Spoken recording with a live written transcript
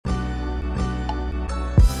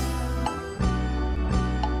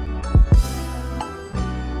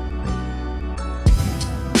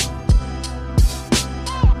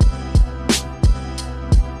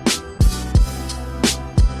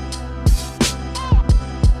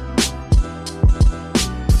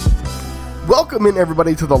Welcome in,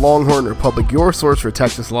 everybody, to the Longhorn Republic, your source for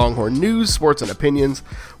Texas Longhorn news, sports, and opinions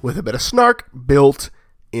with a bit of snark built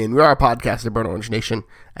in. We are a podcast at Burnt Orange Nation,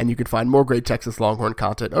 and you can find more great Texas Longhorn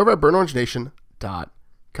content over at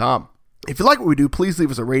burntorangernation.com. If you like what we do, please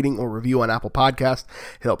leave us a rating or review on Apple Podcasts.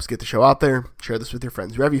 It helps get the show out there. Share this with your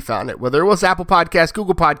friends wherever you found it, whether it was Apple Podcasts,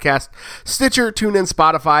 Google Podcasts, Stitcher, TuneIn,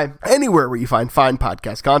 Spotify, anywhere where you find fine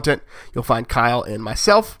podcast content. You'll find Kyle and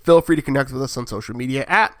myself. Feel free to connect with us on social media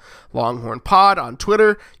at Longhorn Pod on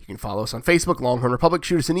Twitter. You can follow us on Facebook, Longhorn Republic.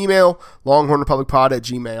 Shoot us an email,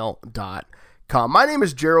 longhornrepublicpod@gmail.com. My name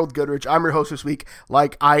is Gerald Goodrich. I'm your host this week,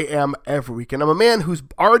 like I am every week. And I'm a man who's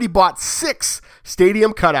already bought 6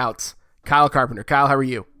 stadium cutouts. Kyle Carpenter. Kyle, how are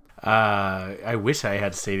you? I wish I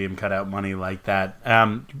had stadium cutout money like that.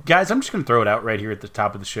 Guys, I'm just going to throw it out right here at the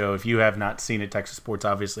top of the show. If you have not seen it, Texas Sports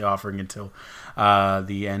obviously offering until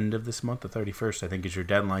the end of this month, the 31st, I think is your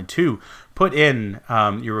deadline, to put in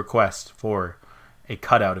your request for a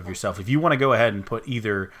cutout of yourself. If you want to go ahead and put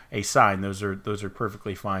either a sign, those are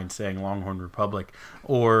perfectly fine, saying Longhorn Republic,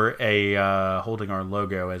 or a holding our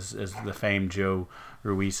logo as the famed Joe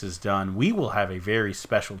Ruiz has done, we will have a very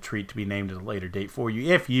special treat to be named at a later date for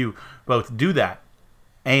you if you both do that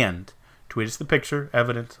and tweet us the picture,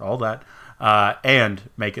 evidence, all that, and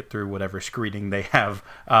make it through whatever screening they have.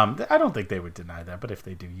 I don't think they would deny that, but if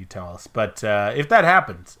they do, you tell us. But if that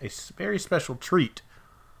happens, a very special treat,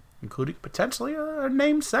 including potentially a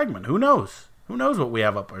name segment. Who knows? Who knows what we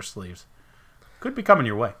have up our sleeves? Could be coming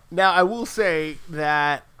your way. Now, I will say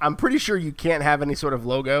that I'm pretty sure you can't have any sort of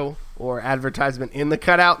logo or advertisement in the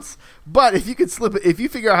cutouts, but if you could slip it, if you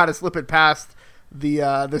figure out how to slip it past the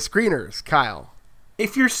screeners, Kyle.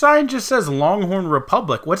 If your sign just says Longhorn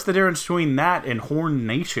Republic, what's the difference between that and Horn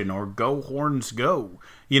Nation or Go Horns Go?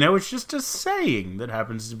 You know, it's just a saying that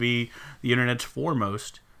happens to be the internet's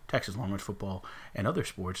foremost Texas Longhorns football and other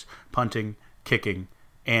sports, punting, kicking,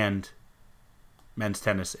 and men's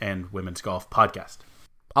tennis and women's golf podcast.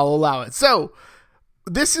 I'll allow it. So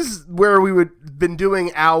this is where we would been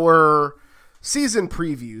doing our season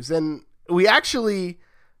previews, and we actually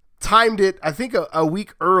timed it, I think, a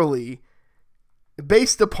week early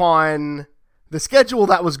based upon the schedule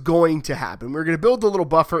that was going to happen. We were going to build a little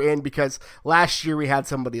buffer in because last year we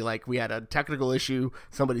had a technical issue,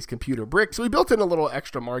 somebody's computer brick. So we built in a little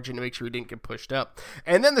extra margin to make sure we didn't get pushed up.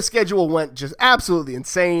 And then the schedule went just absolutely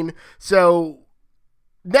insane. So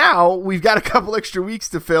now we've got a couple extra weeks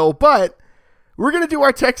to fill, but we're going to do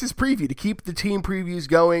our Texas preview to keep the team previews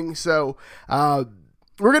going. So, we're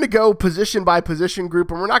going to go position by position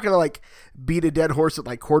group, and we're not going to beat a dead horse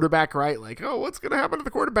at quarterback, right? What's going to happen to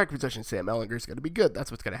the quarterback position? Sam Ehlinger's going to be good.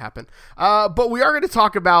 That's what's going to happen. But we are going to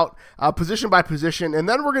talk about position by position, and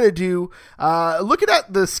then we're going to do looking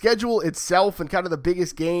at the schedule itself and kind of the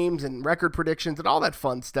biggest games and record predictions and all that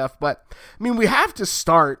fun stuff. But, I mean, we have to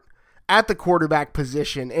start at the quarterback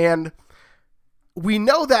position, and we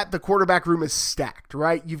know that the quarterback room is stacked,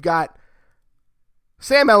 right? You've got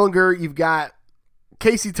Sam Ehlinger, you've got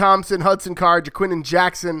Casey Thompson, Hudson Card, Jaquindon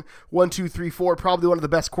Jackson, 1, 2, 3, 4, probably one of the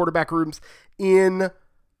best quarterback rooms in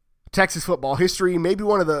Texas football history, maybe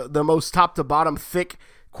one of the most top to bottom thick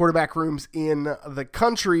quarterback rooms in the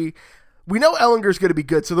country. We know Ehlinger's going to be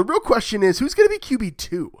good, so the real question is, who's going to be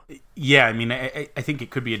QB2? Yeah, I mean, I think it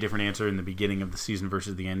could be a different answer in the beginning of the season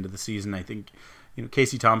versus the end of the season. I think,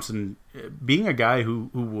 Casey Thompson, being a guy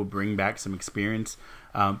who will bring back some experience,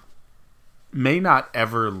 may not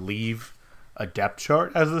ever leave a depth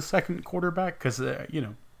chart as the second quarterback because,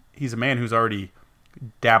 he's a man who's already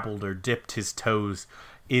dabbled or dipped his toes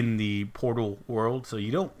in the portal world, so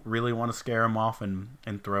you don't really want to scare him off and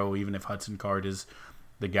throw, even if Hudson Card is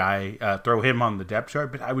the guy, throw him on the depth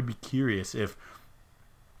chart. But I would be curious if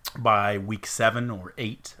by week 7 or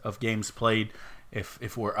 8 of games played,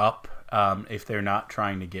 if we're up, if they're not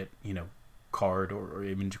trying to get, Card or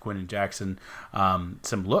even Jaquindon Jackson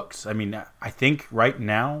some looks. I mean, I think right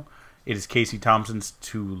now it is Casey Thompson's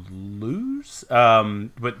to lose,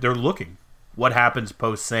 but they're looking. What happens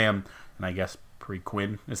post Sam, and I guess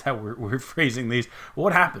pre-Quinn is how we're phrasing these.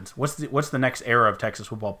 What happens? What's the next era of Texas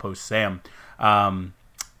football post Sam?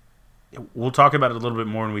 We'll talk about it a little bit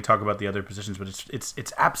more when we talk about the other positions, but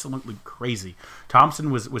it's absolutely crazy.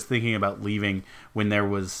 Thompson was thinking about leaving when there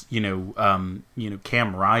was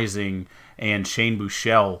Cam Rising and Shane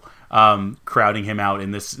Buechele crowding him out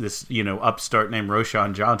in this upstart named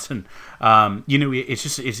Roschon Johnson.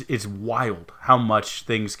 It's wild how much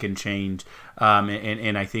things can change,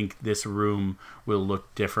 and I think this room will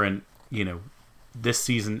look different. This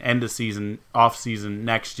season, end of season, off season,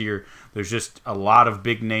 next year. There's just a lot of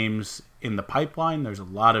big names in the pipeline. There's a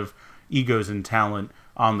lot of egos and talent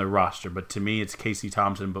on the roster. But to me, it's Casey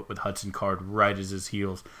Thompson, but with Hudson Card right as his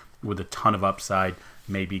heels with a ton of upside,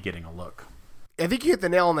 maybe getting a look. I think you hit the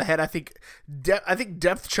nail on the head. I think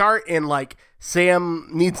depth chart and like Sam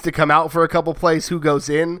needs to come out for a couple plays, who goes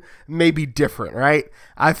in may be different, right?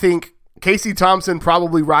 I think Casey Thompson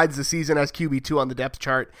probably rides the season as QB2 on the depth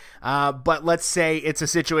chart. But let's say it's a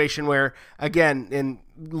situation where, again, and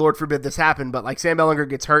Lord forbid this happen, but like Sam Ehlinger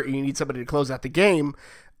gets hurt and you need somebody to close out the game.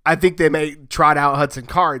 I think they may trot out Hudson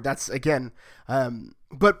Card. That's again,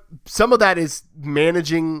 but some of that is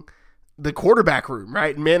managing the quarterback room,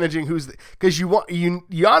 right? Managing because you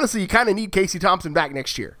honestly, you kind of need Casey Thompson back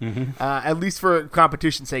next year, at least for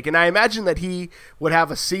competition's sake. And I imagine that he would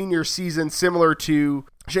have a senior season similar to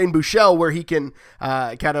Shane Buechele, where he can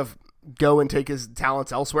kind of go and take his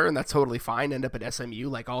talents elsewhere, and that's totally fine. End up at SMU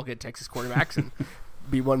like all good Texas quarterbacks and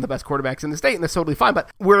be one of the best quarterbacks in the state, and that's totally fine. But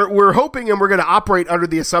we're hoping and we're going to operate under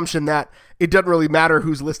the assumption that it doesn't really matter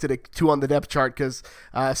who's listed at 2 on the depth chart, because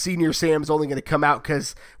senior Sam's only going to come out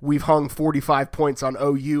because we've hung 45 points on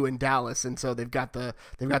OU and Dallas, and so they've got the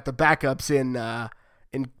backups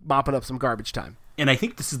in mopping up some garbage time. And I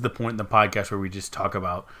think this is the point in the podcast where we just talk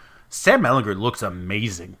about Sam Ehlinger looks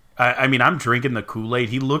amazing. I mean, I'm drinking the Kool-Aid.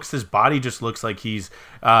 His body just looks like he's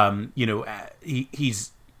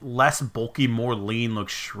less bulky, more lean,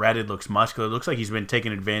 looks shredded, looks muscular. Looks like he's been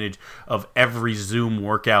taking advantage of every Zoom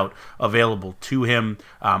workout available to him.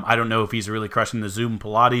 I don't know if he's really crushing the Zoom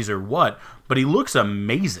Pilates or what, but he looks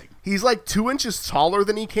amazing. He's like 2 inches taller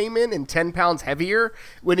than he came in and 10 pounds heavier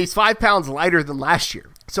when he's 5 pounds lighter than last year.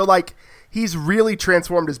 So like he's really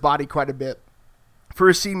transformed his body quite a bit for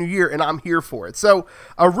his senior year, and I'm here for it. So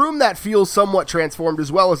a room that feels somewhat transformed, as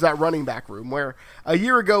well as that running back room, where a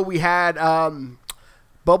year ago we had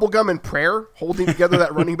Bubblegum and Prayer holding together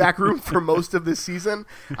that running back room for most of this season.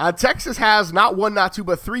 Texas has not 1, not 2,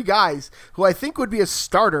 but 3 guys who I think would be a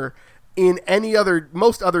starter in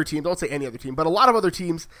most other teams. I won't say any other team, but a lot of other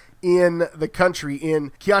teams in the country.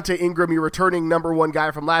 In Keontae Ingram, your returning number 1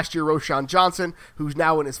 guy from last year, Roschon Johnson, who's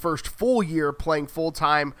now in his first full year playing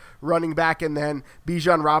full-time running back, and then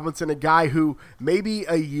Bijan Robinson, a guy who maybe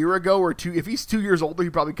a year ago or 2, if he's 2 years older, he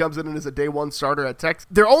probably comes in as a day 1 starter at Texas.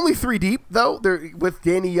 They're only 3 deep, though. They're with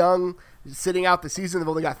Danny Young sitting out the season. They've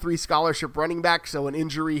only got 3 scholarship running backs, so an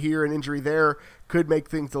injury here, an injury there could make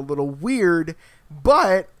things a little weird.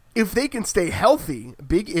 But if they can stay healthy,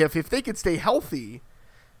 if they can stay healthy,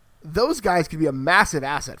 those guys could be a massive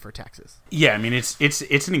asset for Texas. Yeah, I mean,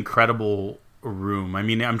 it's an incredible room. I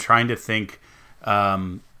mean, I'm trying to think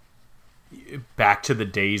back to the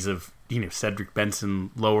days of, Cedric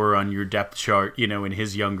Benson lower on your depth chart, in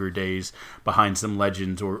his younger days behind some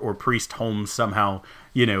legends, or Priest Holmes somehow,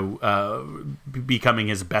 becoming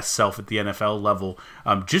his best self at the NFL level.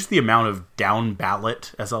 Just the amount of down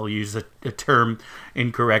ballot, as I'll use a term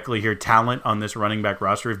incorrectly here, talent on this running back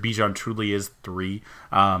roster. If Bijan truly is 3,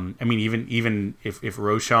 I mean, even if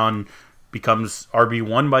Roschon becomes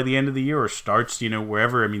RB1 by the end of the year or starts,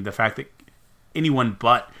 wherever, I mean, the fact that anyone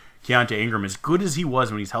but Keontae Ingram, as good as he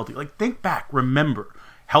was when he's healthy, like, think back, remember,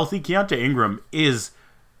 healthy Keontae Ingram is,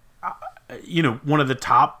 one of the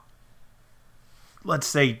top, let's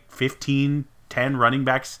say 15, 10 running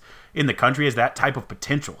backs in the country. Has that type of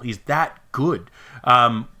potential. He's that good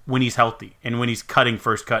when he's healthy, and when he's cutting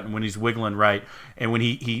first cut, and when he's wiggling right, and when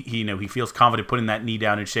he feels confident putting that knee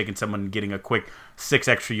down and shaking someone and getting a quick 6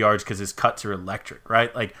 extra yards because his cuts are electric,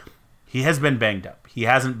 right? Like, he has been banged up. He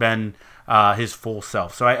hasn't been his full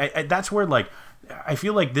self. So I that's where, like, I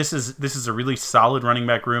feel like this is a really solid running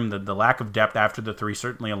back room. The lack of depth after the 3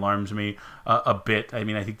 certainly alarms me a bit. I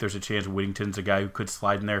mean, I think there's a chance Whittington's a guy who could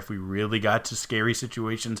slide in there if we really got to scary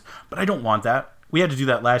situations, but I don't want that. We had to do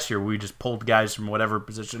that last year where we just pulled guys from whatever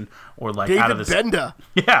position, or like David out of the Benda.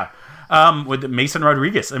 Yeah. With Mason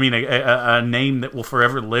Rodriguez. I mean, a name that will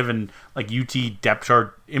forever live in like UT depth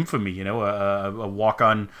chart infamy, a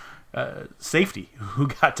walk-on safety who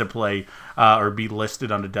got to play or be listed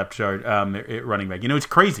on the depth chart at running back. It's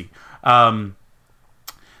crazy. So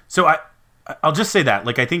I'll just say that,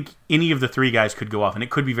 like, I think any of the 3 guys could go off, and it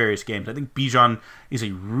could be various games. I think Bijan is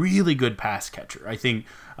a really good pass catcher. I think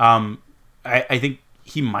I think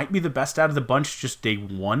he might be the best out of the bunch just day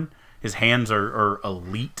 1. His hands are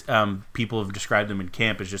elite. People have described him in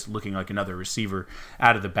camp as just looking like another receiver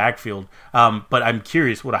out of the backfield. But I'm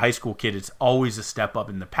curious, what a high school kid, it's always a step up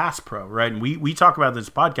in the pass pro, right? And we talk about this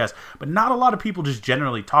podcast, but not a lot of people just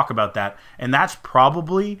generally talk about that. And that's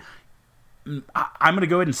probably, I'm going to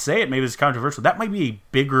go ahead and say it, maybe it's controversial, that might be a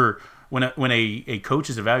bigger, when a coach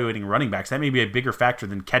is evaluating running backs, that may be a bigger factor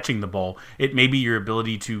than catching the ball. It may be your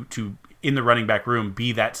ability to in the running back room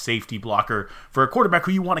be that safety blocker for a quarterback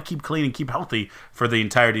who you want to keep clean and keep healthy for the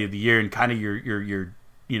entirety of the year, and kind of your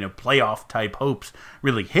playoff type hopes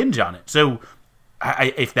really hinge on it. So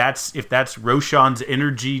if that's Roschon's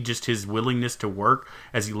energy, just his willingness to work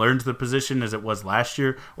as he learns the position as it was last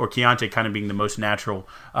year, or Keontae kind of being the most natural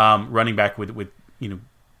running back with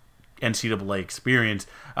NCAA experience,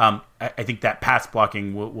 I think that pass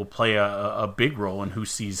blocking will play a big role in who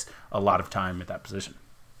sees a lot of time at that position.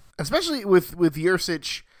 Especially with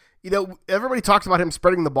Yurcich, everybody talks about him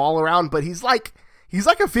spreading the ball around, but he's like a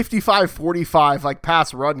 55-45 like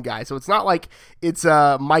pass run guy. So it's not like it's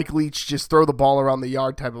Mike Leach just throw the ball around the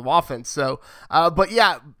yard type of offense. So, but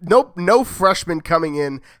yeah, no freshman coming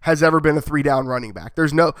in has ever been a 3-down running back.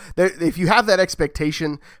 If you have that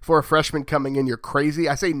expectation for a freshman coming in, you're crazy.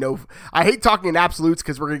 I say no. I hate talking in absolutes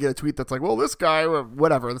because we're gonna get a tweet that's like, well, this guy, or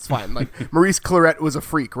whatever. That's fine. Like Maurice Clarett was a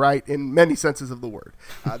freak, right? In many senses of the word.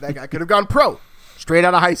 That guy could have gone pro. Straight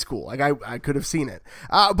out of high school. Like, I could have seen it.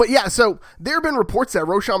 But yeah, so there have been reports that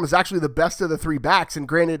Roschon was actually the best of the 3 backs. And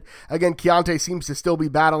granted, again, Keontae seems to still be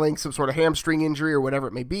battling some sort of hamstring injury or whatever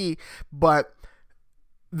it may be. But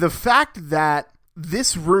the fact that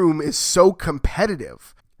this room is so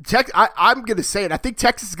competitive, I'm going to say it. I think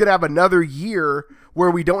Texas is going to have another year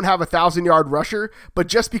where we don't have a 1,000-yard rusher, but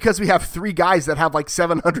just because we have 3 guys that have like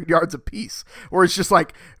 700 yards apiece, or it's just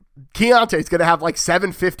like, Keontae's going to have like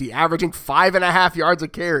 750, averaging 5.5 yards a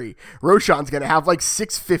carry. Roschon's going to have like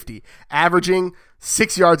 650, averaging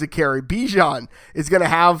 6 yards a carry. Bijan is going to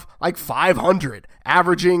have like 500,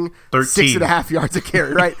 averaging 6.5 yards a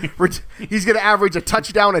carry, right? He's going to average a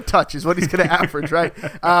touchdown a touch is what he's going to average, right?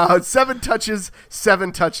 7 touches,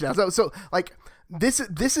 7 touchdowns. So like, This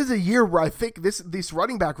is a year where I think this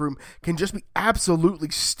running back room can just be absolutely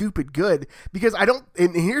stupid good, because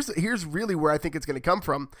here's really where I think it's going to come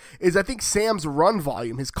from is I think Sam's run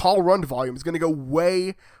volume, his call run volume, is going to go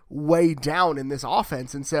way down in this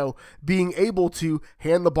offense. And so being able to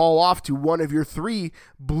hand the ball off to one of your 3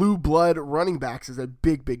 blue blood running backs is a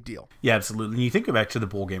big deal. Yeah, absolutely. And you think back to the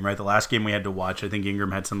bowl game, right? The last game we had to watch, I think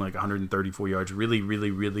Ingram had something like 134 yards.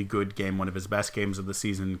 Really good game. One of his best games of the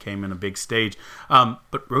season, came in a big stage.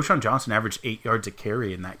 But Roschon Johnson averaged 8 yards a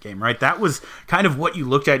carry in that game, right? That was kind of what you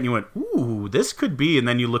looked at and you went, ooh, this could be. And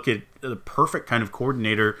then you look at the perfect kind of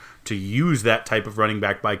coordinator to use that type of running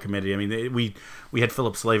back by committee. I mean, we had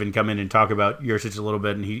Philip Slavin come in and talk about Yurcich a little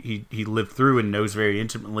bit, and he lived through and knows very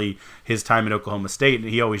intimately his time at Oklahoma State, and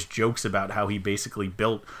he always jokes about how he basically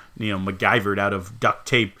built, MacGyvered out of duct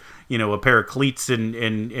tape, a pair of cleats and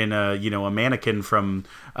a mannequin from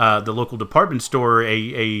the local department store,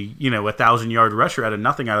 a 1,000-yard rusher out of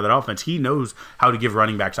nothing out of that offense. He knows how to give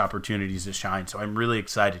running backs opportunities to shine. So I'm really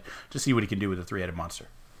excited to see what he can do with a 3-headed monster.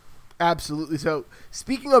 Absolutely. So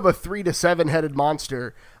speaking of a 3 to 7-headed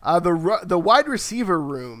monster, the wide receiver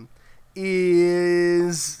room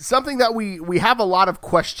is something that we have a lot of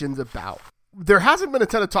questions about. There hasn't been a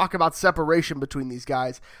ton of talk about separation between these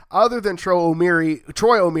guys, other than Troy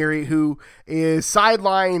O'Meary, who is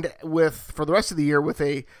sidelined for the rest of the year with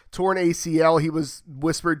a torn ACL. He was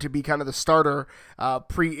whispered to be kind of the starter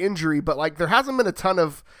pre-injury, but like there hasn't been a ton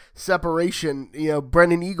of separation.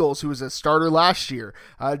 Brendan Eagles, who was a starter last year,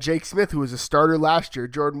 Jake Smith, who was a starter last year,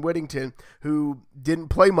 Jordan Whittington, who didn't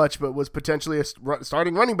play much but was potentially a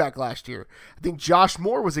starting running back last year. I think Josh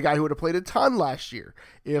Moore was a guy who would have played a ton last year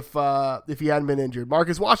if he hadn't been injured.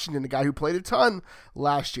 Marcus Washington, a guy who played a ton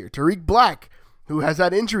last year. Tariq Black, who has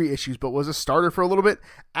had injury issues but was a starter for a little bit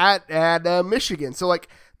at Michigan. So like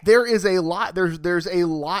there is a lot. There's a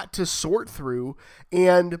lot to sort through,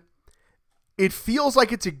 and it feels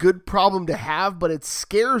like it's a good problem to have, but it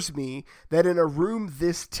scares me that in a room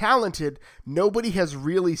this talented, nobody has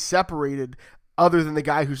really separated other than the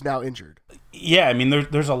guy who's now injured. Yeah, I mean,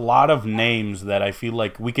 there's a lot of names that I feel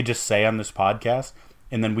like we could just say on this podcast,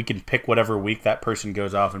 and then we can pick whatever week that person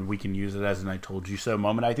goes off, and we can use it as an I told you so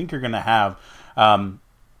moment. I think you're going to have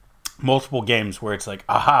multiple games where it's like,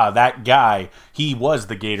 aha, that guy, he was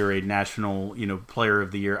the Gatorade National, Player of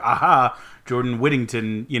the Year. Aha, Jordan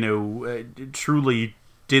Whittington, truly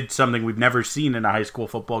did something we've never seen in a high school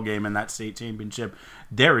football game in that state championship.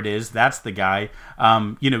 There it is. That's the guy.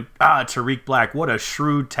 Tariq Black, what a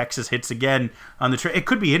shrewd Texas hits again on the train. It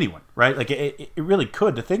could be anyone, right? Like it really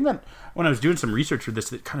could. The thing that when I was doing some research for this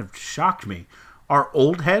that kind of shocked me, our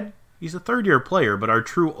old head, he's a third-year player, but our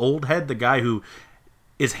true old head, the guy who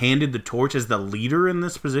is handed the torch as the leader in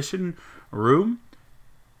this position room,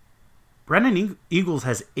 Brendan Eagles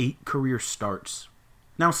has 8 career starts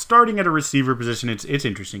Now, starting at a receiver position, it's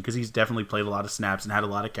interesting because he's definitely played a lot of snaps and had a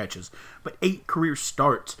lot of catches. But 8 career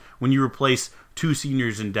starts when you replace 2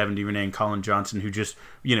 seniors in Devin Duvernay and Colin Johnson, who just,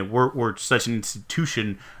 were such an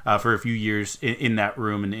institution for a few years in that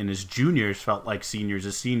room. And his juniors felt like seniors.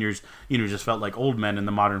 His seniors, just felt like old men in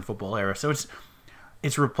the modern football era. So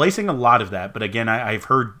it's replacing a lot of that. But again, I've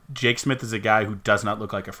heard Jake Smith is a guy who does not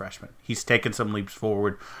look like a freshman. He's taken some leaps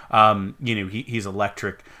forward. He's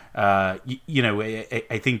electric. I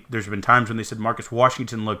think there's been times when they said Marcus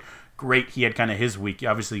Washington looked great. He had kind of his week.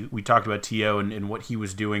 Obviously, we talked about T.O. and what he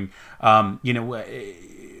was doing.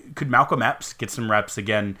 Could Malcolm Epps get some reps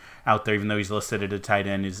again out there, even though he's listed at a tight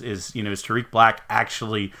end? Is Tariq Black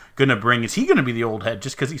actually going to bring? Is he going to be the old head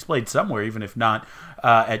just because he's played somewhere, even if not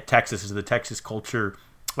at Texas? Is the Texas culture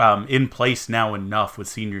in place now enough with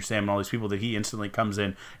Senior Sam and all these people that he instantly comes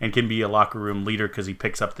in and can be a locker room leader because he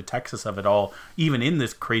picks up the Texas of it all, even in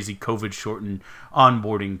this crazy COVID-shortened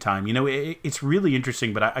onboarding time? It's really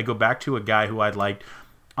interesting, but I go back to a guy who I'd liked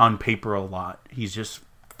on paper a lot. He's just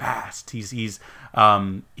fast. He's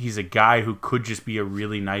a guy who could just be a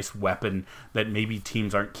really nice weapon that maybe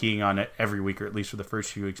teams aren't keying on it every week, or at least for the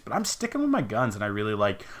first few weeks. But I'm sticking with my guns, and I really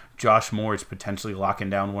like Josh Morris potentially locking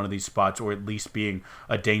down one of these spots, or at least being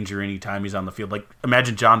a danger anytime he's on the field. Like,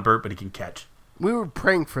 imagine John Burt, but he can catch. We were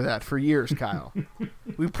praying for that for years, Kyle.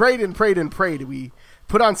 We prayed and prayed and prayed. We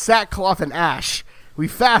put on sackcloth and ash. We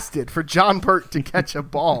fasted for John Burt to catch a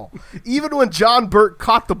ball. Even when John Burt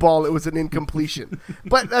caught the ball, it was an incompletion.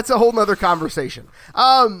 But that's a whole nother conversation.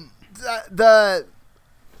 I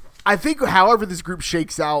think however this group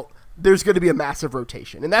shakes out, there's going to be a massive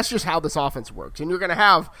rotation. And that's just how this offense works. And you're going to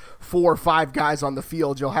have 4 or 5 guys on the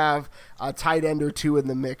field. You'll have a tight end or 2 in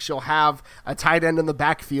the mix. You'll have a tight end in the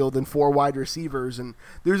backfield and 4 wide receivers. And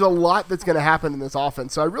there's a lot that's going to happen in this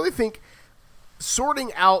offense. So I really think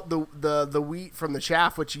sorting out the wheat from the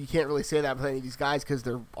chaff, which you can't really say that with any of these guys because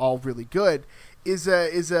they're all really good, is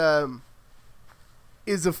a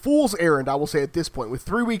fool's errand, I will say at this point. With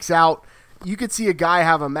 3 weeks out, you could see a guy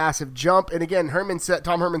have a massive jump. And again,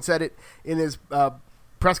 Tom Herman said it in his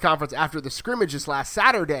press conference after the scrimmage this last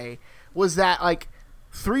Saturday, was that like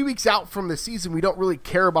 3 weeks out from the season, we don't really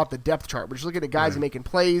care about the depth chart. We're just looking at guys making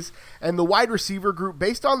plays. And the wide receiver group,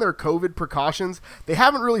 based on their COVID precautions, they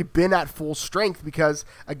haven't really been at full strength because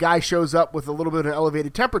a guy shows up with a little bit of an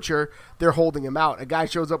elevated temperature, they're holding him out. A guy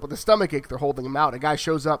shows up with a stomachache, they're holding him out. A guy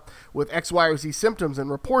shows up with X, Y, or Z symptoms and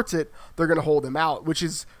reports it, they're going to hold him out, which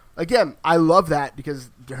is, again, I love that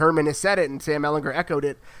because Herman has said it and Sam Ehlinger echoed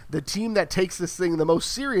it. The team that takes this thing the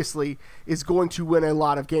most seriously is going to win a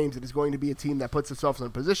lot of games. It is going to be a team that puts itself in a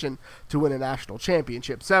position to win a national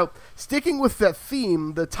championship. So, sticking with that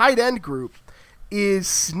theme, the tight end group is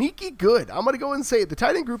sneaky good. I'm going to go and say it. The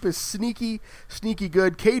tight end group is sneaky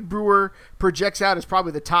good. Cade Brewer projects out as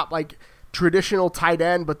probably the top, traditional tight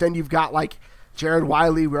end, but then you've got, Jared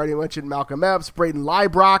Wiley. We already mentioned Malcolm Epps, Braden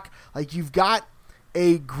Liebrock. You've got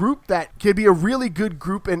a group that could be a really good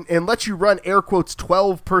group and let you run air quotes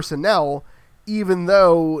 12 personnel, even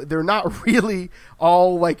though they're not really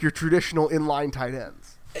all your traditional inline tight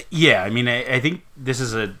ends. Yeah, I mean, I think this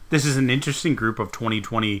is an interesting group of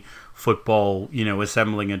 2020 football,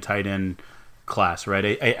 assembling a tight end class,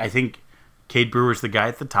 right? I think Cade Brewer's the guy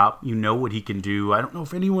at the top. You know what he can do. I don't know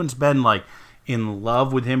if anyone's been in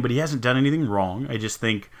love with him, but he hasn't done anything wrong. I just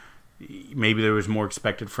think maybe there was more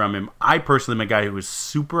expected from him. I personally am a guy who was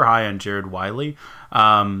super high on Jared Wiley.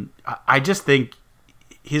 I just think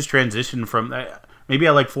his transition from maybe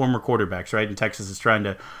I like former quarterbacks, right? And Texas is trying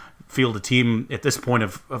to field a team at this point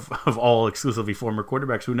of all exclusively former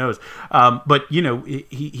quarterbacks. Who knows? But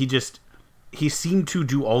he seemed to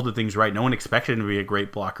do all the things right. No one expected him to be a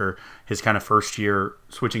great blocker his kind of first year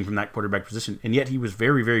switching from that quarterback position, and yet he was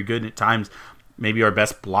very, very good at times. Maybe our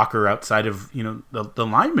best blocker outside of the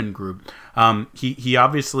lineman group. He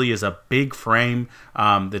obviously is a big frame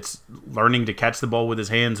that's learning to catch the ball with his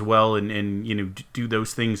hands well and do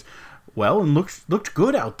those things well and looked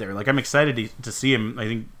good out there. I'm excited to see him. I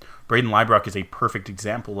think Braden Liebrock is a perfect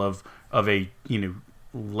example of a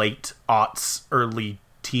late aughts, early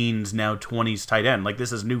teens, now 20s tight end.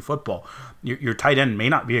 This is new football. Your tight end may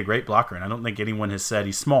not be a great blocker, and I don't think anyone has said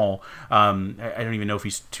he's small. I don't even know if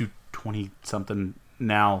he's 220 something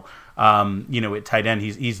now. At tight end,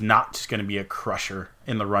 he's not just going to be a crusher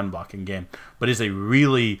in the run blocking game, but is a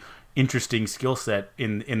really interesting skill set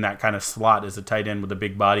in that kind of slot as a tight end with a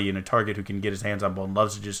big body and a target who can get his hands on ball and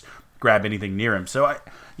loves to just grab anything near him. So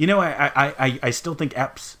I still think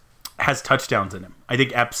Epps has touchdowns in him. I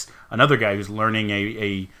think Epps, another guy who's learning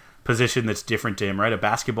a position that's different to him, right? A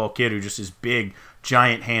basketball kid who just is big,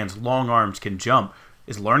 giant hands, long arms, can jump.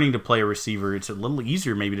 is learning to play a receiver. It's a little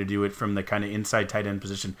easier maybe to do it from the kind of inside tight end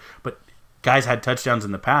position. But guys had touchdowns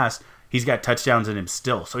in the past. He's got touchdowns in him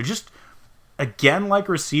still. So just, again, like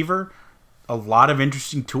receiver, a lot of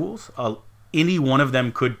interesting tools. Any one of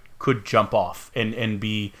them could jump off and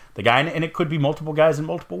be the guy, and it could be multiple guys in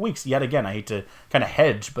multiple weeks. Yet again, I hate to kind of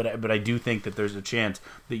hedge, but I do think that there's a chance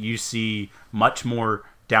that you see much more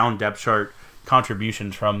down depth chart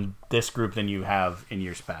contributions from this group than you have in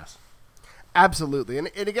years past. Absolutely. And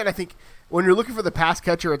again, I think when you're looking for the pass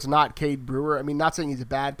catcher, it's not Cade Brewer. I mean, not saying he's a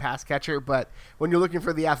bad pass catcher, but when you're looking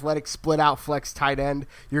for the athletic split-out flex tight end,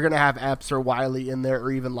 you're going to have Epps or Wiley in there,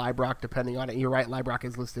 or even Leibrock, depending on it. You're right, Leibrock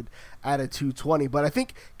is listed at a 220. But I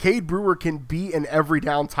think Cade Brewer can be an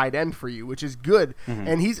every-down tight end for you, which is good. Mm-hmm.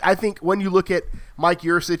 And I think when you look at Mike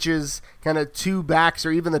Yurcich's kind of two backs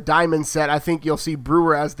or even the diamond set, I think you'll see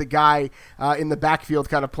Brewer as the guy in the backfield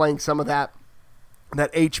kind of playing some of that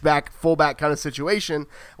H-back, fullback kind of situation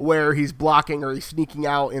where he's blocking or he's sneaking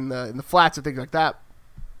out in the flats and things like that.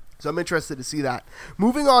 So I'm interested to see that.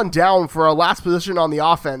 Moving on down for our last position on the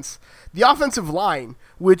offense, the offensive line,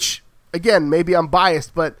 which, again, maybe I'm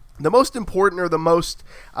biased, but the most important or the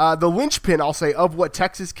linchpin, I'll say, of what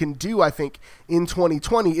Texas can do, I think, in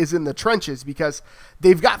 2020 is in the trenches, because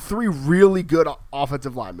they've got three really good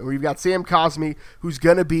offensive linemen. We've got Sam Cosmi, who's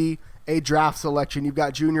going to be a draft selection. You've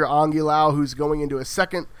got Junior Angulau, who's going into a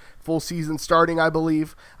second full season starting, I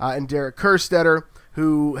believe, and Derek Kerstetter,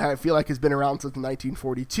 who I feel like has been around since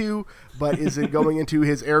 1942, but is going into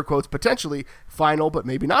his air quotes potentially final, but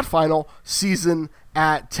maybe not final, season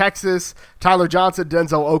at Texas. Tyler Johnson,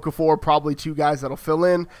 Denzel Okafor, probably two guys that'll fill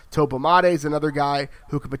in. Topa Mate is another guy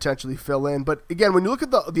who could potentially fill in. But again, when you look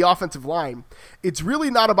at the offensive line, it's really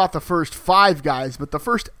not about the first 5 guys, but the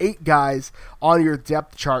first 8 guys on your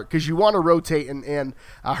depth chart, because you want to rotate. And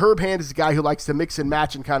Herb Hand is a guy who likes to mix and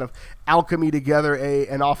match and kind of alchemy together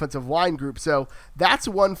an offensive line group. So that's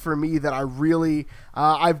one for me that I really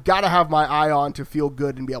I've got to have my eye on to feel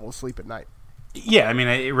good and be able to sleep at night. Yeah, I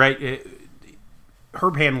mean, right.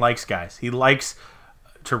 Herb Hand likes guys. He likes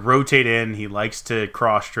to rotate in. He likes to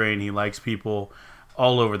cross-train. He likes people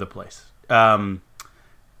all over the place. I'm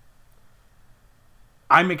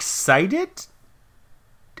excited,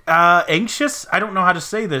 anxious. I don't know how to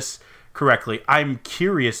say this correctly. I'm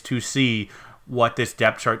curious to see what this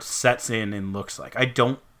depth chart sets in and looks like. I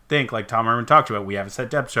don't think, like Tom Herman talked about, we have a set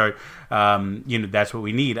depth chart. That's what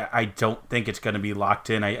we need. I don't think it's going to be locked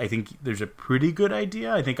in. I think there's a pretty good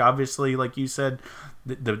idea. I think obviously, like you said,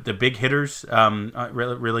 the big hitters,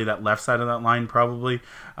 really that left side of that line probably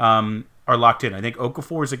are locked in. I think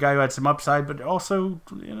Okafor is a guy who had some upside, but also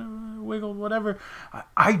wiggle whatever.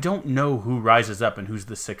 I don't know who rises up and who's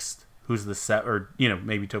the 6th. Who's the set, or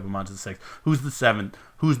maybe Topamon's the 6th. Who's the 7th?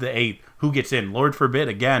 Who's the 8th? Who gets in? Lord forbid,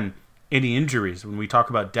 again, any injuries. When we talk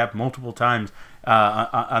about depth multiple times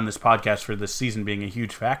on this podcast for this season being a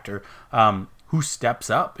huge factor, who steps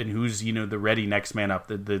up and who's the ready next man up,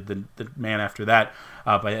 the man after that.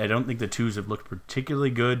 But I don't think the 2s have looked particularly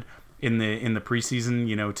good in the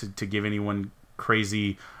preseason. To give anyone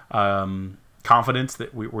crazy confidence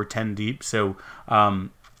that we're 10 deep. So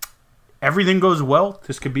everything goes well.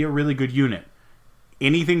 This could be a really good unit.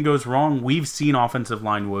 Anything goes wrong, we've seen offensive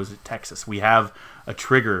line woes at Texas. We have a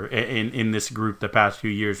trigger in this group the past few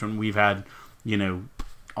years when we've had,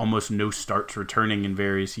 almost no starts returning in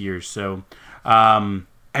various years. So, I'm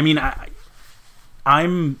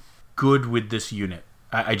good with this unit.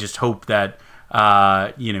 I just hope that,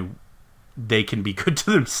 they can be good to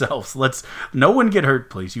themselves. No one get hurt,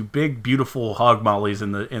 please. You big, beautiful hog mollies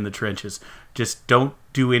in the trenches. Just don't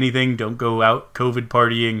do anything. Don't go out COVID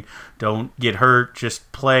partying. Don't get hurt.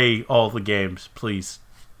 Just play all the games, please.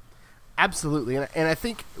 Absolutely. And I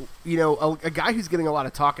think, a guy who's getting a lot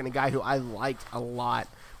of talk and a guy who I liked a lot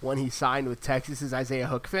when he signed with Texas is Isaiah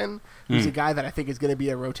Hookfin, who's a guy that I think is going to be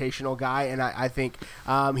a rotational guy. And I think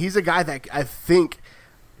he's a guy that I think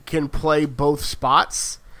can play both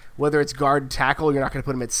spots. Whether it's guard, tackle, you're not going to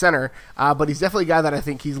put him at center, but he's definitely a guy that I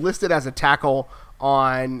think he's listed as a tackle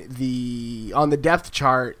on the depth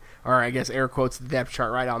chart, or I guess air quotes the depth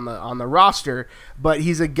chart right on the roster. But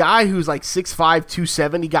he's a guy who's like 6'5",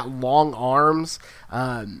 270, got long arms.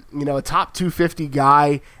 A top 250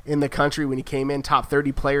 guy in the country when he came in, top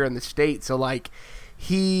 30 player in the state. So I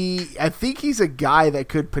think he's a guy that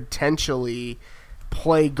could potentially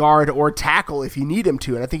play guard or tackle if you need him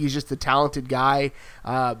to. And I think he's just a talented guy.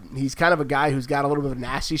 He's kind of a guy who's got a little bit of a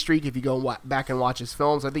nasty streak if you go back and watch his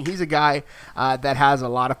films. I think he's a guy that has a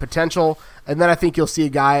lot of potential. And then I think you'll see a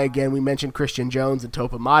guy, again, we mentioned Christian Jones and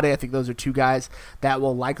Topa Mate. I think those are two guys that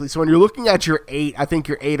will likely. So when you're looking at your 8, I think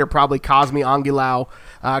your 8 are probably Cosme Angulau,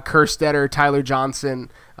 Kerstetter, Tyler Johnson,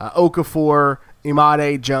 Okafor,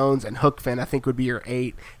 Imade, Jones, and Hookfin, I think would be your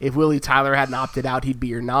 8. If Willie Tyler hadn't opted out, he'd be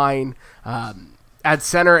your 9. At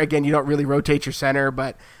center, again, you don't really rotate your center,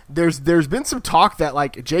 but there's been some talk that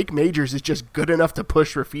like Jake Majors is just good enough to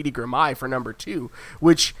push Rafidi Girmay for number 2,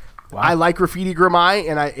 which I like Rafidi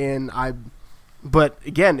Girmay, but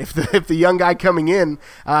again, if the young guy coming in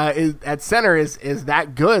at center is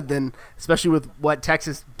that good, then especially with what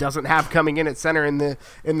Texas doesn't have coming in at center in the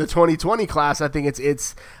 2020 class, I think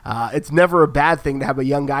it's never a bad thing to have a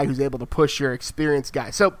young guy who's able to push your experienced guy.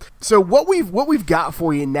 So what we've got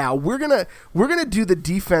for you now, we're gonna do the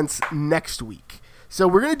defense next week. So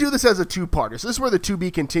we're going to do this as a two-parter. So this is where the to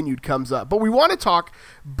be continued comes up. But we want to talk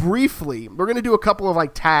briefly. We're going to do a couple of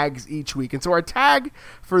like tags each week. And so our tag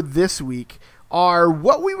for this week are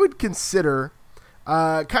what we would consider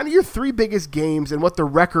kind of your 3 biggest games and what the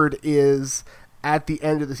record is at the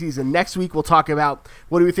end of the season. Next week we'll talk about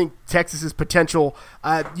what do we think Texas's potential.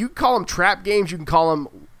 You can call them trap games. You can call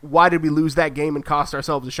them why did we lose that game and cost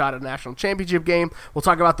ourselves a shot at a national championship game. We'll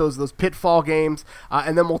talk about those pitfall games,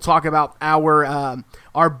 and then we'll talk about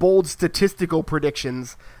our bold statistical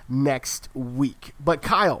predictions next week. But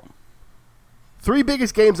Kyle, 3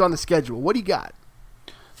 biggest games on the schedule. What do you got?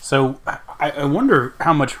 So I wonder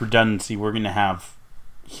how much redundancy we're going to have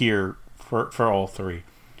here for all 3.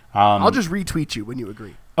 I'll just retweet you when you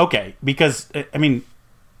agree. Okay, because, I mean,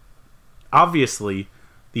 obviously,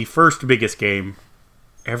 the first biggest game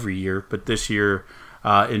every year, but this year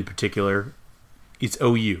in particular, it's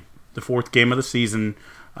OU. The 4th game of the season,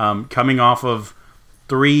 coming off of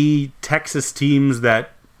 3 Texas teams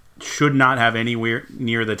that should not have anywhere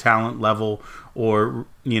near the talent level or,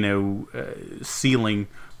 ceiling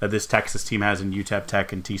that this Texas team has in UTEP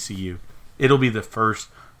Tech and TCU. It'll be the first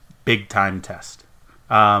big-time test.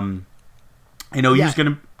 And OU's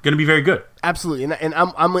going to be very good. Absolutely, and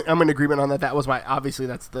I'm in agreement on that. That was obviously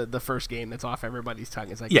that's the first game that's off everybody's tongue.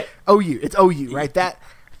 It's like OU, it's OU, right?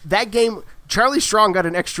 That game, Charlie Strong got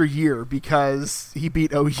an extra year because he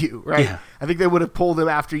beat OU, right? Yeah. I think they would have pulled him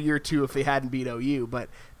after year 2 if they hadn't beat OU, but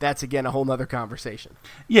that's again a whole nother conversation.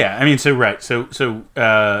 Yeah, I mean, so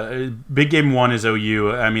big game 1 is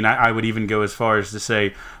OU. I mean, I would even go as far as to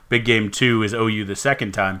say big game 2 is OU the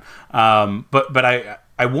second time. But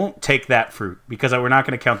I won't take that fruit because we're not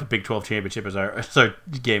going to count the Big 12 championship as our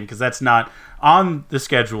game because that's not on the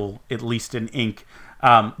schedule, at least in ink,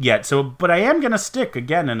 yet. So, but I am going to stick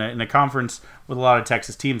again in a conference with a lot of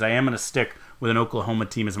Texas teams. I am going to stick with an Oklahoma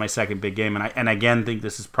team as my second big game, and I again think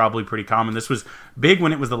this is probably pretty common. This was big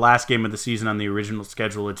when it was the last game of the season on the original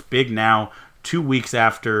schedule. It's big now, 2 weeks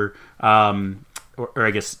after, or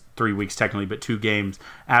I guess 3 weeks technically, but 2 games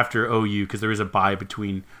after OU because there is a bye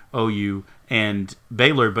between OU and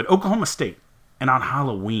Baylor, but Oklahoma State, and on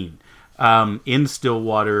Halloween in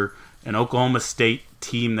Stillwater, an Oklahoma State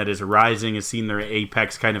team that is rising has seen their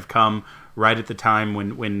apex kind of come right at the time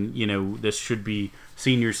when this should be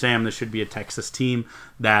Senior Sam, this should be a Texas team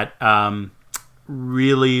that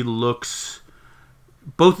really looks.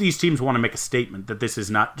 Both these teams want to make a statement that this is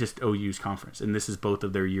not just OU's conference, and this is both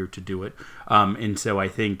of their year to do it. And so I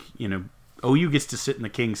think OU gets to sit in the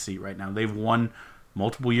king's seat right now. They've won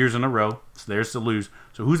multiple years in a row, so there's to lose.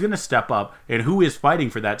 So who's going to step up, and who is fighting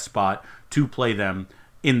for that spot to play them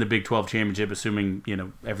in the Big 12 championship, assuming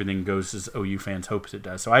everything goes as OU fans hopes it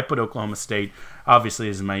does. So I put Oklahoma State, obviously,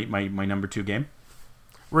 as my number 2 game.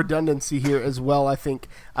 Redundancy here as well, I think.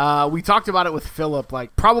 We talked about it with Phillip,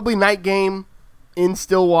 like probably night game in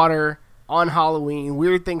Stillwater on Halloween.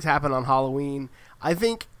 Weird things happen on Halloween. I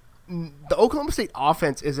think the Oklahoma State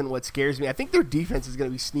offense isn't what scares me. I think their defense is going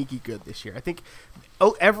to be sneaky good this year. I think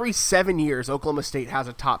every 7 years Oklahoma State has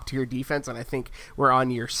a top-tier defense, and I think we're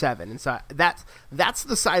on year 7. And so that's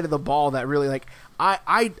the side of the ball that really,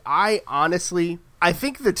 I honestly, I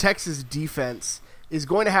think the Texas defense is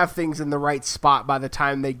going to have things in the right spot by the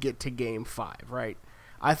time they get to Game 5, right?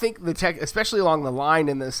 I think especially along the line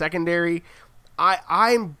in the secondary,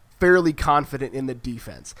 I'm fairly confident in the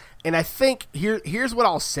defense. And I think here's what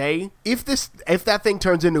I'll say. If that thing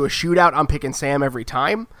turns into a shootout, I'm picking Sam every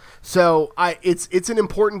time. So it's an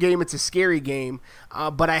important game. It's a scary game.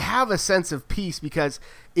 But I have a sense of peace because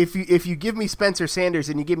if you give me Spencer Sanders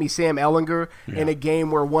and you give me Sam Ehlinger in a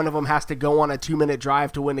game where one of them has to go on a 2-minute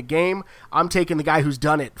drive to win a game, I'm taking the guy who's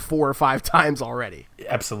done it 4 or 5 times already.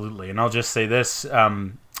 Absolutely. And I'll just say this.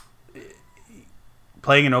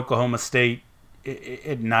 Playing in Oklahoma State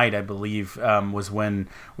at night, I believe, was when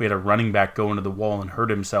we had a running back go into the wall and hurt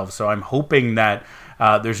himself. So I'm hoping that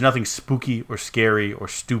there's nothing spooky or scary or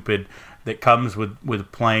stupid that comes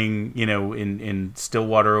with playing, in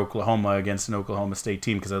Stillwater, Oklahoma against an Oklahoma State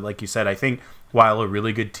team. Because like you said, I think while a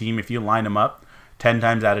really good team, if you line them up 10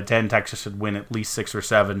 times out of 10, Texas should win at least 6 or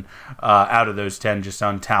 7 out of those 10 just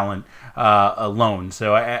on talent alone.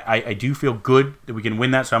 So I do feel good that we can win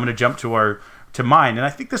that. So I'm going to jump to mine, and I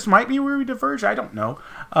think this might be where we diverge. I don't know.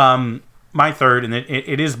 My third, and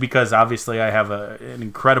it is because obviously I have an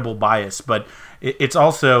incredible bias, but it's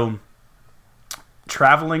also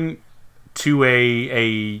traveling to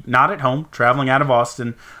a not at home, traveling out of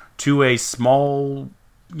Austin to a small,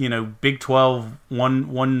 Big 12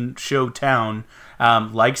 one show town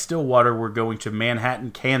like Stillwater. We're going to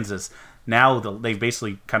Manhattan, Kansas. Now they've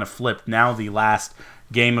basically kind of flipped. Now the last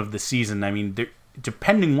game of the season. I mean,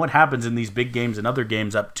 depending what happens in these big games and other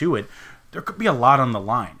games up to it, there could be a lot on the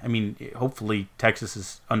line. I mean, hopefully Texas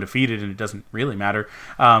is undefeated and it doesn't really matter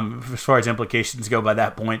as far as implications go by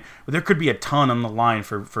that point. But there could be a ton on the line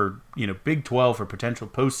for Big 12 for potential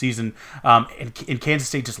postseason. And Kansas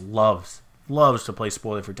State just loves to play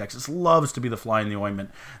spoiler for Texas, loves to be the fly in the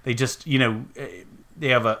ointment. They just, they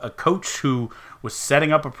have a coach who was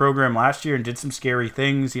setting up a program last year and did some scary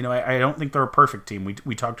things. I don't think they're a perfect team.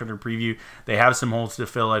 We talked in our preview. They have some holes to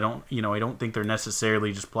fill. I don't think they're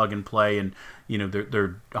necessarily just plug and play and,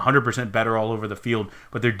 they're 100% better all over the field,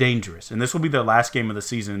 but they're dangerous. And this will be their last game of the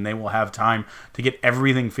season, and they will have time to get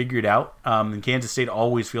everything figured out. And Kansas State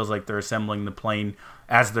always feels like they're assembling the plane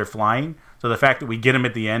as they're flying. So the fact that we get them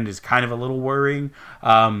at the end is kind of a little worrying.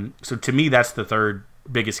 So to me, that's the third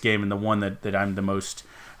biggest game and the one that I'm the most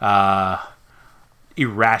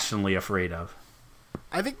irrationally afraid of.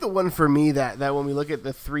 I think the one for me that when we look at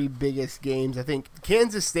the 3 biggest games, I think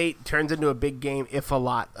Kansas State turns into a big game if a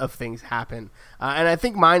lot of things happen. And I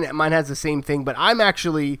think mine has the same thing, but I'm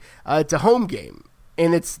actually, it's a home game,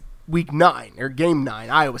 and it's week 9 or game 9,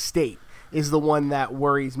 Iowa State is the one that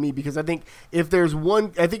worries me because I think if there's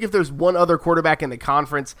one other quarterback in the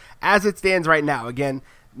conference as it stands right now, again,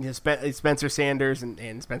 Spencer Sanders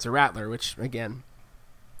and Spencer Rattler, which again,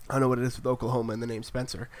 I don't know what it is with Oklahoma and the name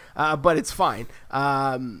Spencer, but it's fine.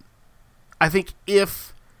 I think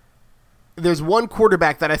if there's one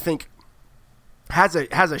quarterback that I think has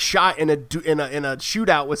a shot in a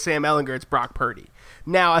shootout with Sam Ehlinger, it's Brock Purdy.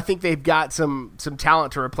 Now, I think they've got some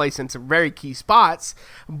talent to replace in some very key spots,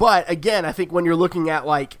 but again, I think when you're looking at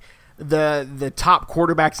like the top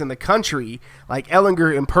quarterbacks in the country, like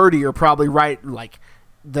Ehlinger and Purdy are probably right, like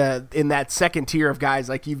in that second tier of guys.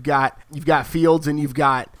 Like you've got Fields and you've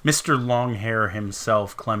got Mr. Longhair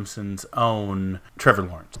himself, Clemson's own Trevor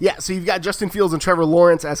Lawrence. Yeah, so you've got Justin Fields and Trevor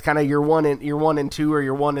Lawrence as kind of your 1 and 2 or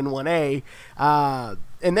your 1 and 1A,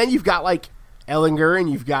 and then you've got like Ehlinger and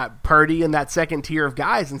you've got Purdy in that second tier of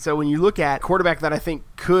guys. And so when you look at quarterback that I think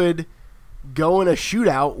could go in a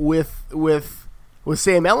shootout with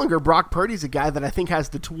Sam Ehlinger, Brock Purdy's a guy that I think has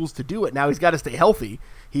the tools to do it. Now he's got to stay healthy.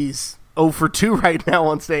 He's 0 for 2 right now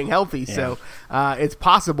on staying healthy, so it's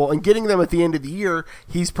possible. And getting them at the end of the year,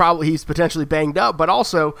 he's potentially banged up, but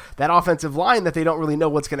also that offensive line that they don't really know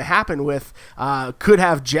what's going to happen with could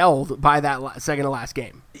have gelled by that second to last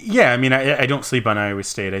game. Yeah, I mean, I don't sleep on Iowa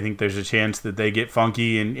State. I think there's a chance that they get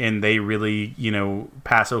funky and they really,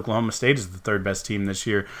 pass Oklahoma State as the third best team this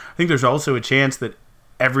year. I think there's also a chance that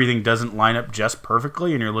everything doesn't line up just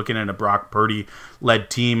perfectly, and you're looking at a Brock Purdy-led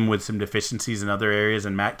team with some deficiencies in other areas,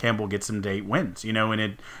 and Matt Campbell gets them to 8 wins,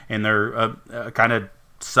 and they're a kind of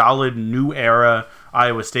solid new era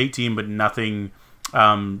Iowa State team, but nothing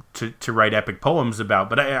to write epic poems about.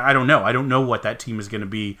 But I don't know. I don't know what that team is going to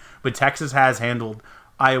be. But Texas has handled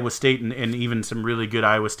Iowa State and even some really good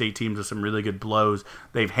Iowa State teams with some really good blows.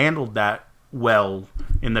 They've handled that well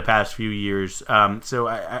in the past few years. So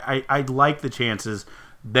I like the chances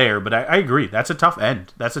there, but I agree. That's a tough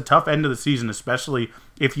end. That's a tough end of the season, especially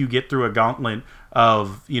if you get through a gauntlet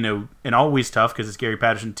of, and always tough because it's Gary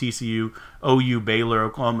Patterson, TCU, OU, Baylor,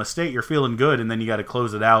 Oklahoma State. You're feeling good, and then you got to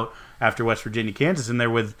close it out after West Virginia, Kansas in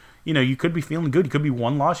there with, you could be feeling good. You could be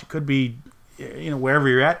one loss. You could be, wherever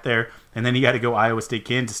you're at there, and then you got to go Iowa State,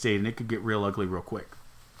 Kansas State, and it could get real ugly real quick.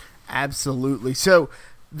 Absolutely. So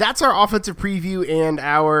that's our offensive preview and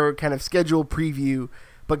our kind of schedule preview.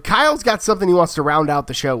 But Kyle's got something he wants to round out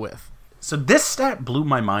the show with. So this stat blew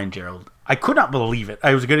my mind, Gerald. I could not believe it.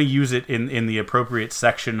 I was going to use it in the appropriate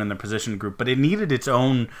section in the position group, but it needed its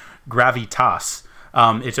own gravitas,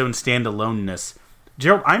 its own standaloneness.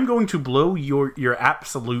 Gerald, I'm going to blow your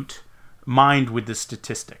absolute mind with this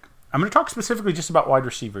statistic. I'm going to talk specifically just about wide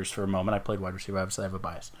receivers for a moment. I played wide receiver. Obviously, I have a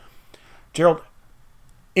bias. Gerald,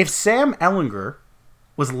 if Sam Ehlinger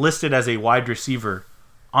was listed as a wide receiver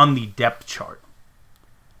on the depth chart,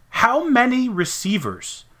 how many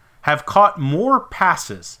receivers have caught more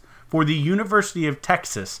passes for the University of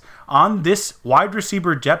Texas on this wide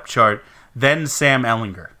receiver depth chart than Sam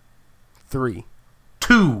Ehlinger? 3.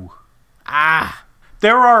 2.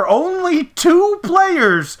 There are only 2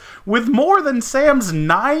 players with more than Sam's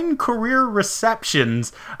 9 career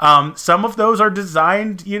receptions. Some of those are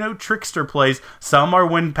designed, trickster plays. Some are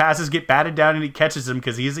when passes get batted down and he catches them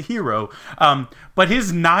because he is a hero. But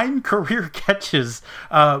his 9 career catches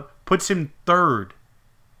puts him 3rd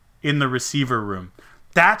in the receiver room.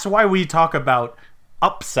 That's why we talk about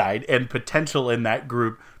upside and potential in that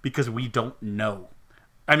group, because we don't know.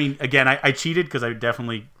 I mean, again, I cheated because I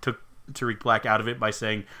definitely took Tariq Black out of it by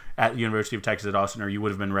saying at the University of Texas at Austin, or you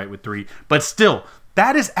would have been right with 3. But still,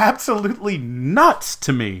 that is absolutely nuts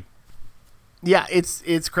to me. Yeah,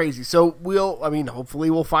 it's crazy. So hopefully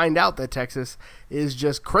we'll find out that Texas is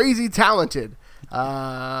just crazy talented in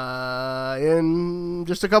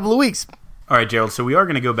just a couple of weeks. All right, Gerald, so we are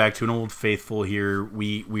going to go back to an old faithful here.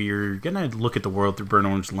 We're going to look at the world through burnt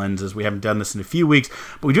orange lenses. We haven't done this in a few weeks,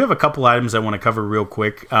 but we do have a couple items I want to cover real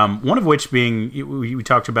quick. One of which being, we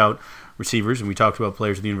talked about receivers and we talked about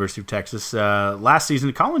players at the University of Texas. Last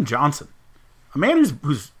season, Colin Johnson, a man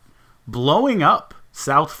who's blowing up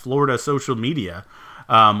South Florida social media,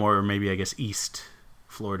 or maybe I guess East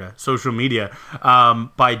Florida social media,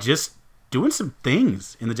 by just doing some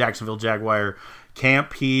things in the Jacksonville Jaguar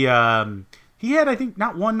camp. He had, I think,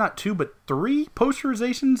 not 1, not 2, but 3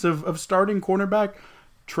 posterizations of starting cornerback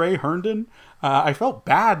Trey Herndon. I felt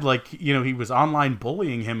bad, he was online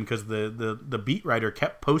bullying him because the beat writer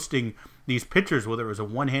kept posting these pictures, whether it was a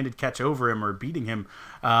one-handed catch over him or beating him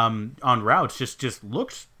on routes. Just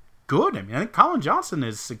looks good. I mean, I think Colin Johnson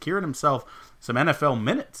is securing himself some NFL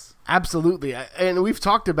minutes. Absolutely. And we've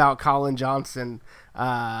talked about Colin Johnson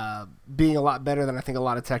being a lot better than I think a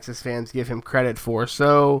lot of Texas fans give him credit for.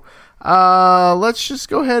 So let's just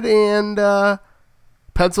go ahead and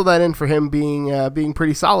pencil that in for him being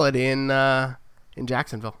pretty solid in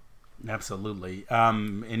Jacksonville. Absolutely.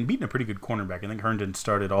 And beating a pretty good cornerback. I think Herndon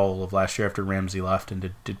started all of last year after Ramsey left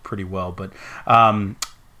and did pretty well. But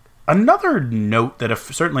another note that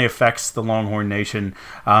certainly affects the Longhorn Nation,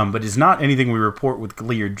 but is not anything we report with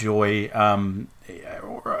glee or joy,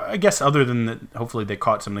 or I guess other than that, hopefully they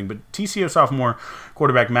caught something. But TCU sophomore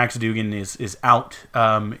quarterback Max Duggan is out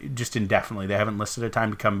just indefinitely. They haven't listed a time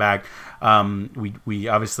to come back. We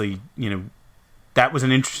obviously, that was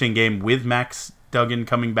an interesting game with Max Duggan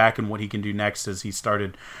coming back and what he can do next, as he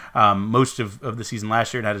started most of the season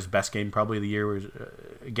last year and had his best game probably of the year was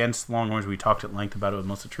against Longhorns. We talked at length about it with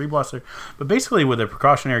Melissa Treeblasser. But basically with a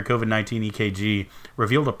precautionary COVID-19 EKG,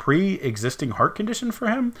 revealed a pre-existing heart condition for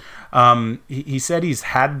him. He said he's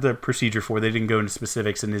had the procedure for, they didn't go into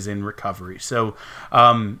specifics, and is in recovery. So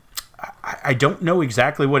I don't know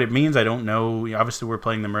exactly what it means. I don't know. Obviously, we're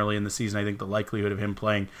playing them early in the season. I think the likelihood of him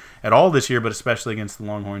playing at all this year, but especially against the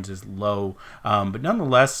Longhorns, is low. But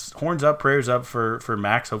nonetheless, horns up, prayers up for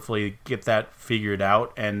Max. Hopefully, get that figured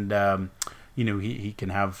out, and he can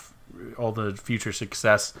have all the future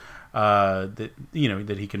success that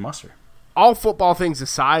he can muster. All football things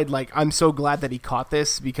aside, I'm so glad that he caught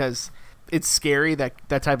this, because it's scary. That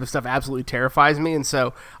type of stuff absolutely terrifies me, and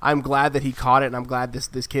so I'm glad that he caught it, and I'm glad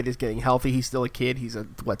this kid is getting healthy. He's still a kid. He's a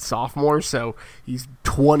sophomore, so he's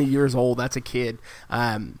 20 years old. That's a kid.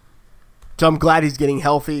 So I'm glad he's getting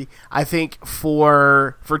healthy. I think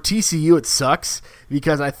for TCU it sucks,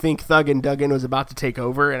 because I think Thuggin Duggan was about to take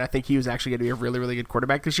over, and I think he was actually going to be a really, really good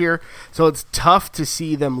quarterback this year. So it's tough to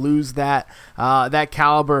see them lose that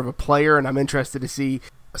caliber of a player, and I'm interested to see.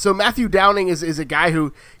 So Matthew Downing is a guy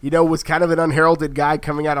who, was kind of an unheralded guy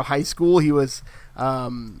coming out of high school. He was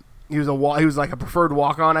like a preferred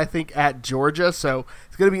walk-on, I think, at Georgia. So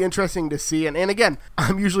it's going to be interesting to see. And again,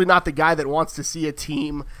 I'm usually not the guy that wants to see a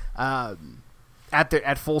team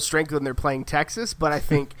at full strength when they're playing Texas, but I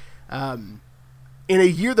think in a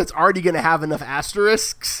year that's already going to have enough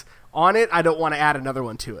asterisks on it, I don't want to add another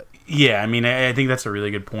one to it. Yeah, I mean, I think that's a really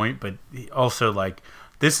good point, but also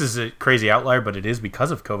this is a crazy outlier, but it is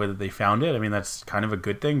because of COVID that they found it. I mean, that's kind of a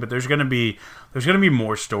good thing. But there's going to be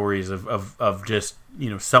more stories of just,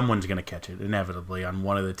 someone's going to catch it inevitably on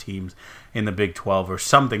one of the teams in the Big 12, or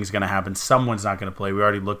something's going to happen. Someone's not going to play. We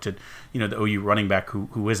already looked at the OU running back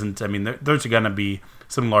who isn't. I mean, there's going to be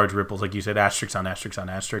some large ripples, like you said, asterisks on asterisks on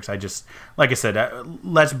asterisks. Like I said,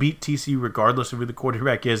 let's beat TCU regardless of who the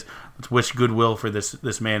quarterback is. Let's wish goodwill for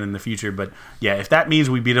this man in the future. But yeah, if that means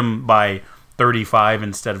we beat him by 35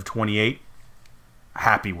 instead of 28,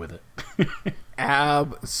 happy with it.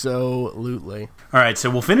 Absolutely. All right, so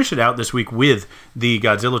we'll finish it out this week with the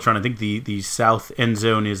Godzillatron. I think the south end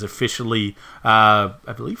zone is officially, I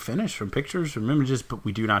believe, finished from pictures, from images, but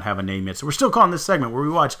we do not have a name yet. So we're still calling this segment where we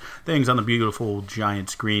watch things on the beautiful giant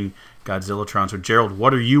screen, Godzillatron. So, Gerald,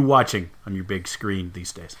 what are you watching on your big screen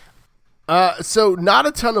these days? So not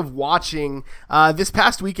a ton of watching. This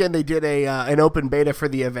past weekend they did an open beta for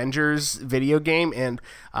the Avengers video game, and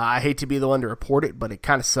I hate to be the one to report it, but it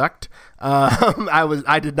kind of sucked.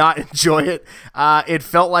 I did not enjoy it. It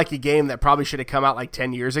felt like a game that probably should have come out like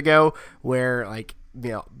 10 years ago, where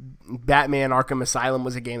Batman Arkham Asylum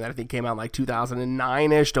was a game that I think came out in like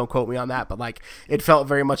 2009-ish. Don't quote me on that, but it felt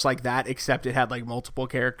very much like that, except it had multiple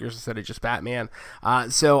characters instead of just Batman.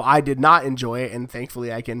 So I did not enjoy it, and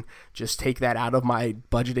thankfully I can just take that out of my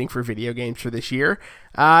budgeting for video games for this year.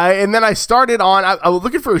 And then I started on, I was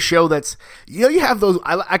looking for a show that's, you have those,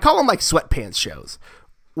 I call them sweatpants shows,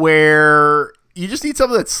 where you just need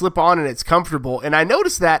something that's slip on and it's comfortable. And I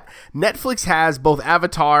noticed that Netflix has both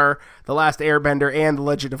Avatar, The Last Airbender, and The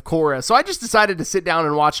Legend of Korra. So I just decided to sit down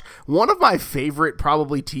and watch one of my favorite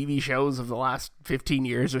probably TV shows of the last 15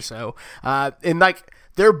 years or so.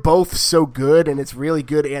 They're both so good, and it's really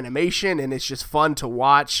good animation, and it's just fun to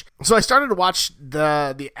watch. So I started to watch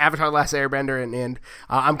the Avatar Last Airbender, and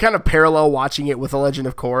I'm kind of parallel watching it with The Legend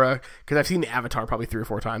of Korra, because I've seen the Avatar probably 3 or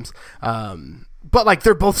 4 times. But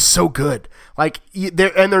they're both so good.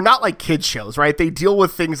 They're not kids shows, right? They deal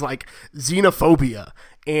with things like xenophobia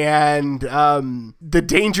and the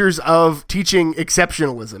dangers of teaching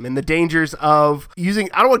exceptionalism, and the dangers of using,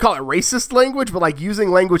 I don't want to call it racist language, but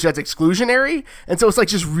using language that's exclusionary. And so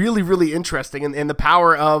it's just really, really interesting, and the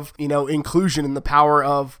power of, inclusion, and the power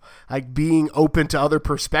of being open to other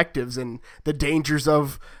perspectives, and the dangers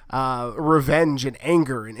of revenge and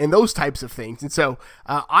anger and those types of things. And so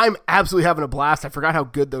I'm absolutely having a blast. I forgot how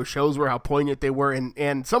good those shows were, how poignant they were,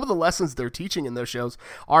 and some of the lessons they're teaching in those shows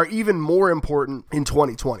are even more important in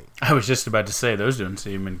 2020. I was just about to say, those don't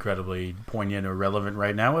seem incredibly poignant or relevant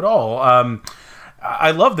right now at all.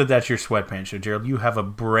 I love that that's your sweatpants show, Gerald. You have a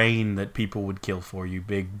brain that people would kill for, you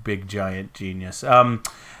big giant genius.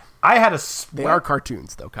 I had They are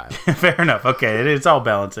cartoons, though, Kyle. Fair enough. Okay, it's all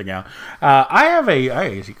balancing out. I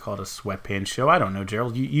guess you call it a sweatpants show. I don't know,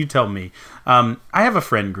 Gerald. You tell me. I have a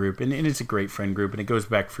friend group, and it's a great friend group, and it goes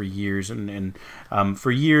back for years. And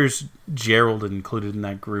for years, Gerald included in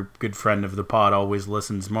that group, good friend of the pod, always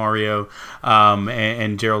listens, Mario,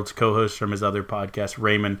 and Gerald's co-host from his other podcast,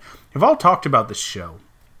 Raymond, have all talked about this show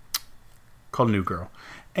called New Girl.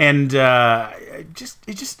 And I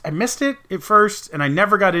missed it at first, and I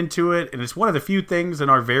never got into it. And it's one of the few things in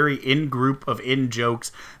our very in-group of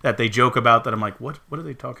in-jokes that they joke about that I'm like, what are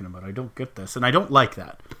they talking about? I don't get this. And I don't like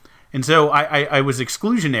that. And so I was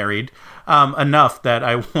exclusionaried enough that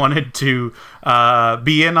I wanted to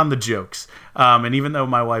be in on the jokes. And even though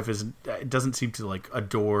my wife doesn't seem to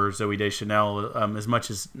adore Zooey Deschanel as much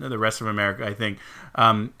as the rest of America, I think.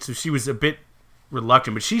 So she was a bit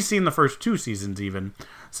reluctant, but she's seen the first 2 seasons even.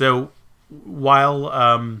 So while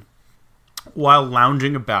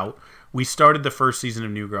lounging about, we started the first season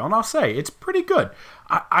of New Girl, and I'll say it's pretty good.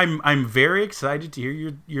 I'm very excited to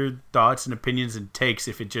hear your thoughts and opinions and takes.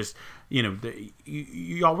 If it just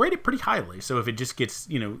you all rate it pretty highly, so if it just gets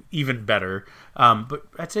even better. But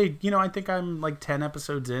I'd say I think I'm 10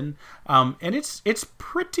 episodes in, and it's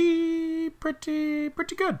pretty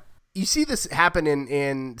good. You see this happen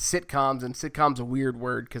in sitcoms, and sitcom's a weird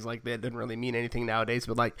word because that doesn't really mean anything nowadays,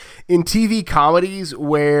 but in TV comedies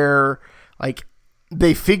where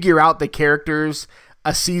they figure out the characters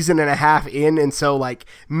a season and a half in, and so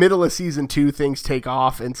middle of season 2 things take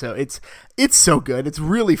off, and so it's so good. It's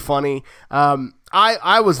really funny.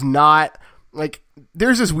 I was not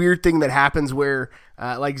there's this weird thing that happens where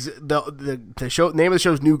the show name of the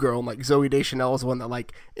show is New Girl, and Zooey Deschanel is the one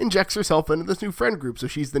that injects herself into this new friend group, so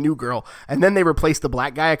she's the new girl, and then they replace the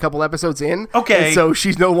black guy a couple episodes in, okay, and so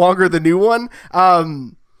she's no longer the new one.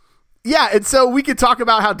 Yeah, and so we could talk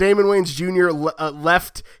about how Damon Wayans Jr.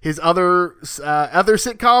 Left his other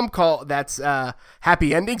sitcom called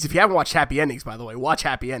Happy Endings. If you haven't watched Happy Endings, by the way, watch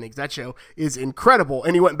Happy Endings. That show is incredible,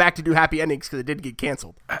 and he went back to do Happy Endings because it did get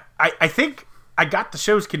canceled. I think I got the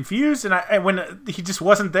shows confused, and when he just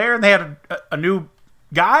wasn't there, and they had a new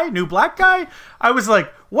black guy, I was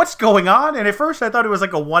like, what's going on? And at first I thought it was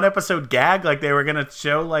like a 1-episode gag, like they were gonna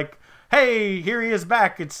show like, hey, here he is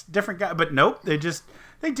back, it's a different guy. But nope, they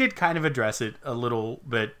did kind of address it a little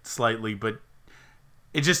bit slightly, but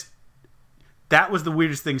that was the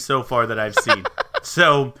weirdest thing so far that I've seen.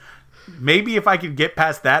 So maybe if I could get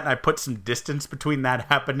past that and I put some distance between that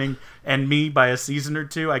happening and me by a season or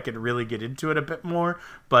two, I could really get into it a bit more.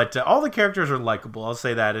 But all the characters are likable, I'll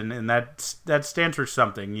say that, and that stands for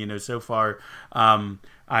something. So far,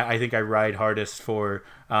 I think I ride hardest for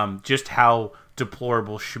just how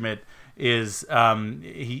deplorable Schmidt is.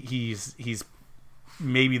 He's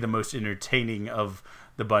maybe the most entertaining of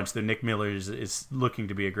the bunch. The Nick Miller is looking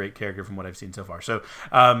to be a great character from what I've seen so far. So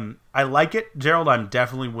I like it, Gerald. I'm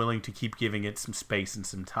definitely willing to keep giving it some space and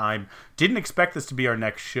some time. Didn't expect this to be our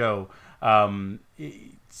next show.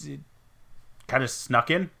 It kind of snuck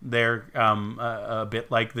in there a bit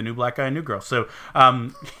like The New Black Guy and New Girl. So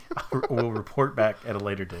we'll report back at a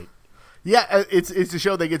later date. Yeah, it's a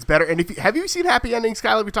show that gets better. And have you seen Happy Endings,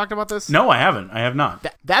 Skylar? We talked about this? No, I haven't. I have not.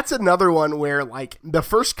 That's another one where, like, the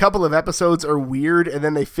first couple of episodes are weird, and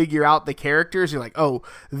then they figure out the characters. You're like, oh,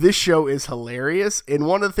 this show is hilarious. And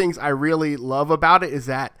one of the things I really love about it is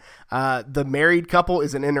that the married couple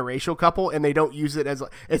is an interracial couple, and they don't use it as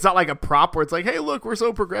it's not like a prop where it's like, hey, look, we're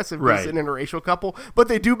so progressive. Right. It's an interracial couple, but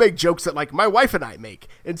they do make jokes that like my wife and I make,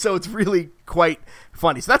 and so it's really quite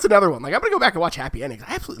funny. So that's another one. Like, I'm gonna go back and watch Happy Endings.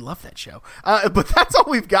 I absolutely love that show. But that's all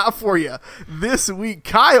we've got for you this week.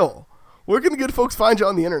 Kyle, where can the good folks find you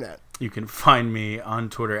on the internet? You can find me on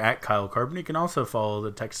Twitter at Kyle Carbon. You can also follow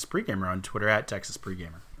the Texas Pregamer on Twitter at Texas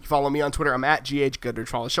Pregamer. Follow me on Twitter. I'm at GHGoodrich.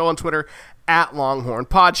 Follow the show on Twitter at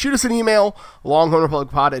LonghornPod. Shoot us an email,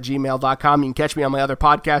 longhornrepublicpod@gmail.com. You can catch me on my other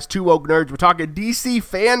podcast, Two Woke Nerds. We're talking DC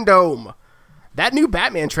Fandom. That new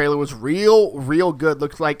Batman trailer was real good.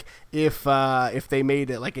 Looks like if they made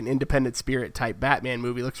it like an Independent Spirit type Batman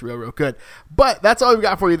movie, looks real good. But that's all we've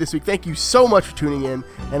got for you this week. Thank you so much for tuning in.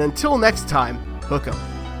 And until next time, hook 'em.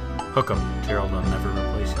 Hook 'em. Gerald will never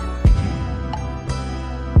replace you.